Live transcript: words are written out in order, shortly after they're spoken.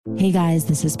Hey guys,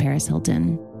 this is Paris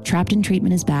Hilton. Trapped in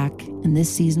Treatment is back, and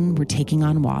this season we're taking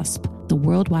on WASP, the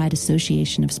Worldwide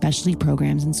Association of Specialty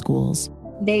Programs in Schools.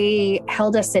 They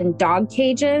held us in dog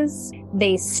cages.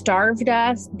 They starved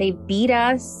us. They beat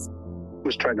us.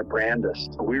 Was trying to brand us.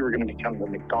 So we were going to become the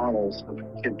McDonald's of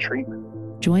kid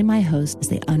treatment. Join my host as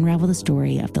they unravel the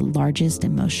story of the largest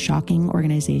and most shocking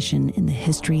organization in the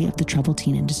history of the troubled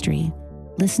teen industry.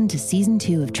 Listen to Season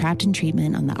 2 of Trapped in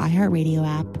Treatment on the iHeartRadio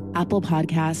app, Apple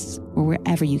Podcasts, or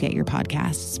wherever you get your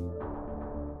podcasts.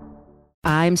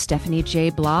 I'm Stephanie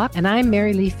J. Block. And I'm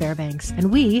Mary Lee Fairbanks.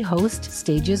 And we host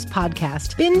Stages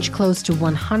Podcast. Binge close to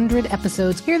 100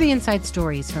 episodes. Hear the inside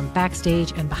stories from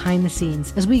backstage and behind the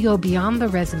scenes as we go beyond the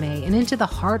resume and into the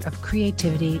heart of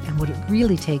creativity and what it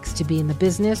really takes to be in the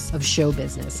business of show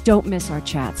business. Don't miss our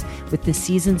chats with this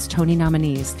season's Tony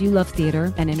nominees. If you love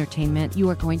theater and entertainment,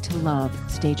 you are going to love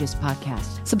Stages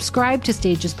Podcast. Subscribe to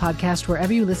Stages Podcast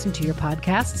wherever you listen to your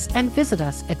podcasts and visit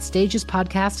us at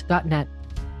stagespodcast.net.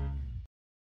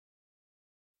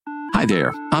 Hi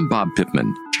there, I'm Bob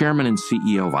Pittman, Chairman and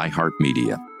CEO of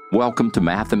iHeartMedia. Welcome to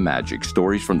Math and Magic,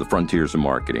 Stories from the Frontiers of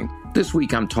Marketing. This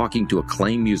week I'm talking to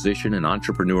acclaimed musician and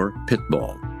entrepreneur,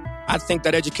 Pitbull. I think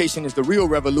that education is the real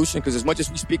revolution because as much as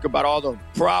we speak about all the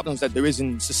problems that there is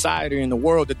in society and in the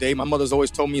world today, my mother's always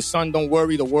told me, son, don't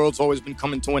worry, the world's always been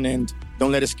coming to an end.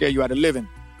 Don't let it scare you out of living.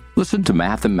 Listen to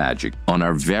Math and Magic on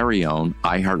our very own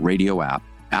iHeartRadio app,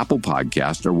 Apple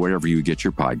Podcast, or wherever you get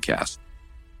your podcasts.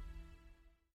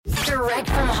 Direct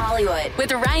from Hollywood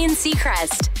with Ryan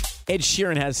Seacrest. Ed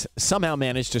Sheeran has somehow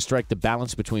managed to strike the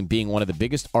balance between being one of the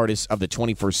biggest artists of the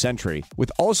 21st century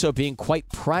with also being quite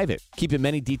private, keeping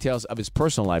many details of his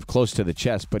personal life close to the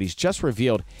chest. But he's just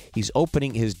revealed he's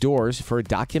opening his doors for a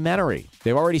documentary.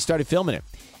 They've already started filming it.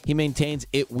 He maintains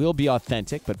it will be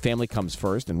authentic, but family comes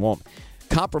first and won't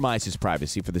compromise his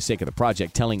privacy for the sake of the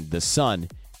project, telling The Sun,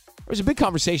 there was a big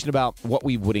conversation about what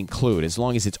we would include. As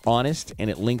long as it's honest and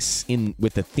it links in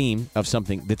with the theme of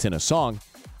something that's in a song,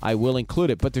 I will include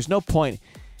it. But there's no point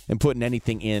in putting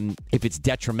anything in if it's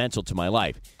detrimental to my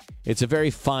life. It's a very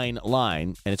fine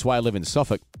line, and it's why I live in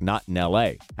Suffolk, not in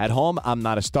L.A. At home, I'm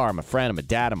not a star. I'm a friend. I'm a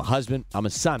dad. I'm a husband. I'm a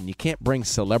son. You can't bring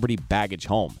celebrity baggage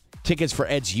home. Tickets for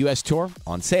Ed's U.S. tour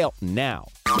on sale now.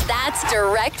 That's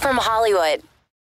Direct from Hollywood.